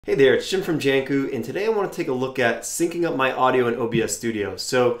Hey there, it's Jim from Janku, and today I want to take a look at syncing up my audio in OBS Studio.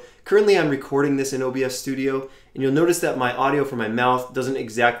 So currently I'm recording this in OBS Studio, and you'll notice that my audio from my mouth doesn't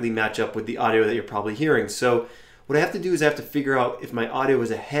exactly match up with the audio that you're probably hearing. So what I have to do is I have to figure out if my audio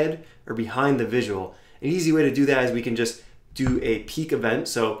is ahead or behind the visual. An easy way to do that is we can just do a peak event,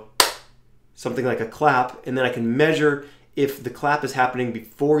 so something like a clap, and then I can measure if the clap is happening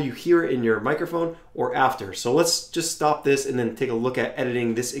before you hear it in your microphone or after. So let's just stop this and then take a look at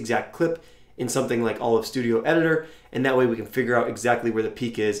editing this exact clip in something like Olive Studio Editor, and that way we can figure out exactly where the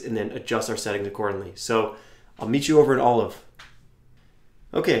peak is and then adjust our settings accordingly. So I'll meet you over in Olive.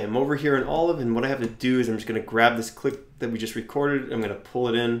 Okay, I'm over here in Olive, and what I have to do is I'm just going to grab this clip that we just recorded. I'm going to pull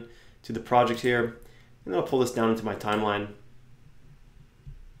it in to the project here, and then I'll pull this down into my timeline.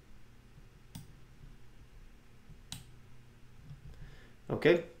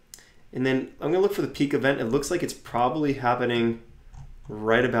 Okay, and then I'm gonna look for the peak event. It looks like it's probably happening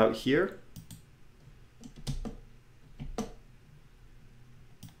right about here.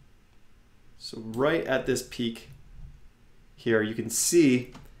 So right at this peak here, you can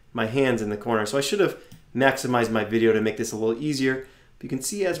see my hands in the corner. So I should have maximized my video to make this a little easier. But you can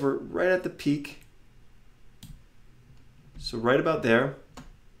see as we're right at the peak, so right about there,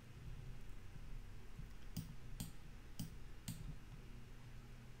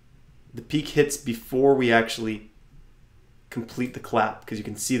 the peak hits before we actually complete the clap, because you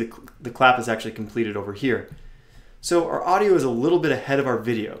can see the clap is actually completed over here. So our audio is a little bit ahead of our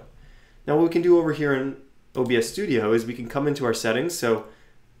video. Now what we can do over here in OBS Studio is we can come into our settings. So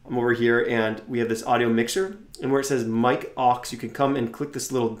I'm over here and we have this audio mixer, and where it says mic aux, you can come and click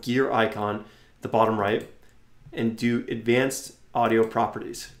this little gear icon at the bottom right and do advanced audio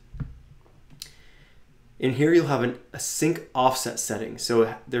properties. In here you'll have a sync offset setting.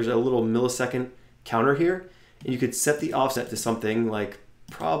 So there's a little millisecond counter here, and you could set the offset to something like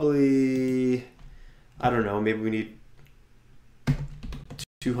probably, I don't know, maybe we need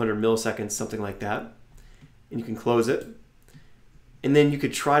 200 milliseconds, something like that. And you can close it. And then you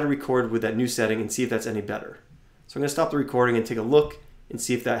could try to record with that new setting and see if that's any better. So I'm gonna stop the recording and take a look and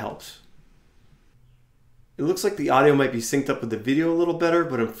see if that helps. It looks like the audio might be synced up with the video a little better,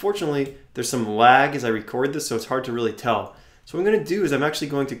 but unfortunately there's some lag as I record this, so it's hard to really tell. So what I'm going to do is I'm actually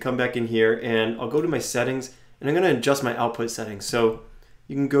going to come back in here and I'll go to my settings, and I'm going to adjust my output settings. So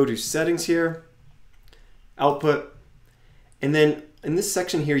you can go to settings here, output, and then in this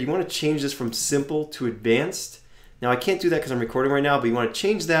section here you want to change this from simple to advanced. Now I can't do that because I'm recording right now, but you want to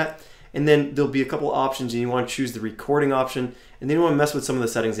change that, and then there'll be a couple options, and you want to choose the recording option, and then you want to mess with some of the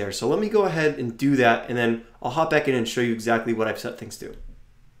settings there. So let me go ahead and do that, and then I'll hop back in and show you exactly what I've set things to.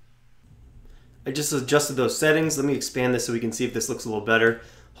 I just adjusted those settings. Let me expand this so we can see if this looks a little better.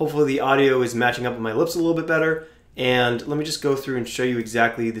 Hopefully the audio is matching up with my lips a little bit better, and let me just go through and show you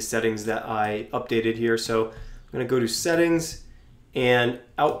exactly the settings that I updated here. So I'm going to go to settings and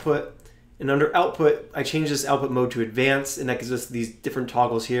output, and under output I changed this output mode to advanced, and that gives us these different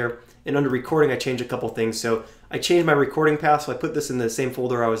toggles here. And under recording I changed a couple things. So I changed my recording path, so I put this in the same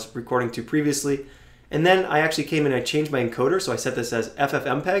folder I was recording to previously. And then I actually came in and I changed my encoder, so I set this as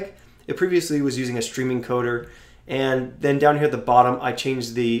FFmpeg. It previously was using a streaming encoder. And then down here at the bottom I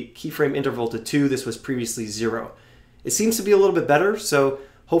changed the keyframe interval to 2. This was previously 0. It seems to be a little bit better, so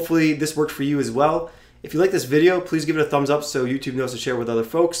hopefully this worked for you as well. If you like this video, please give it a thumbs up so YouTube knows to share with other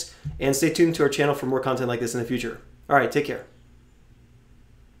folks, and stay tuned to our channel for more content like this in the future. Alright, take care.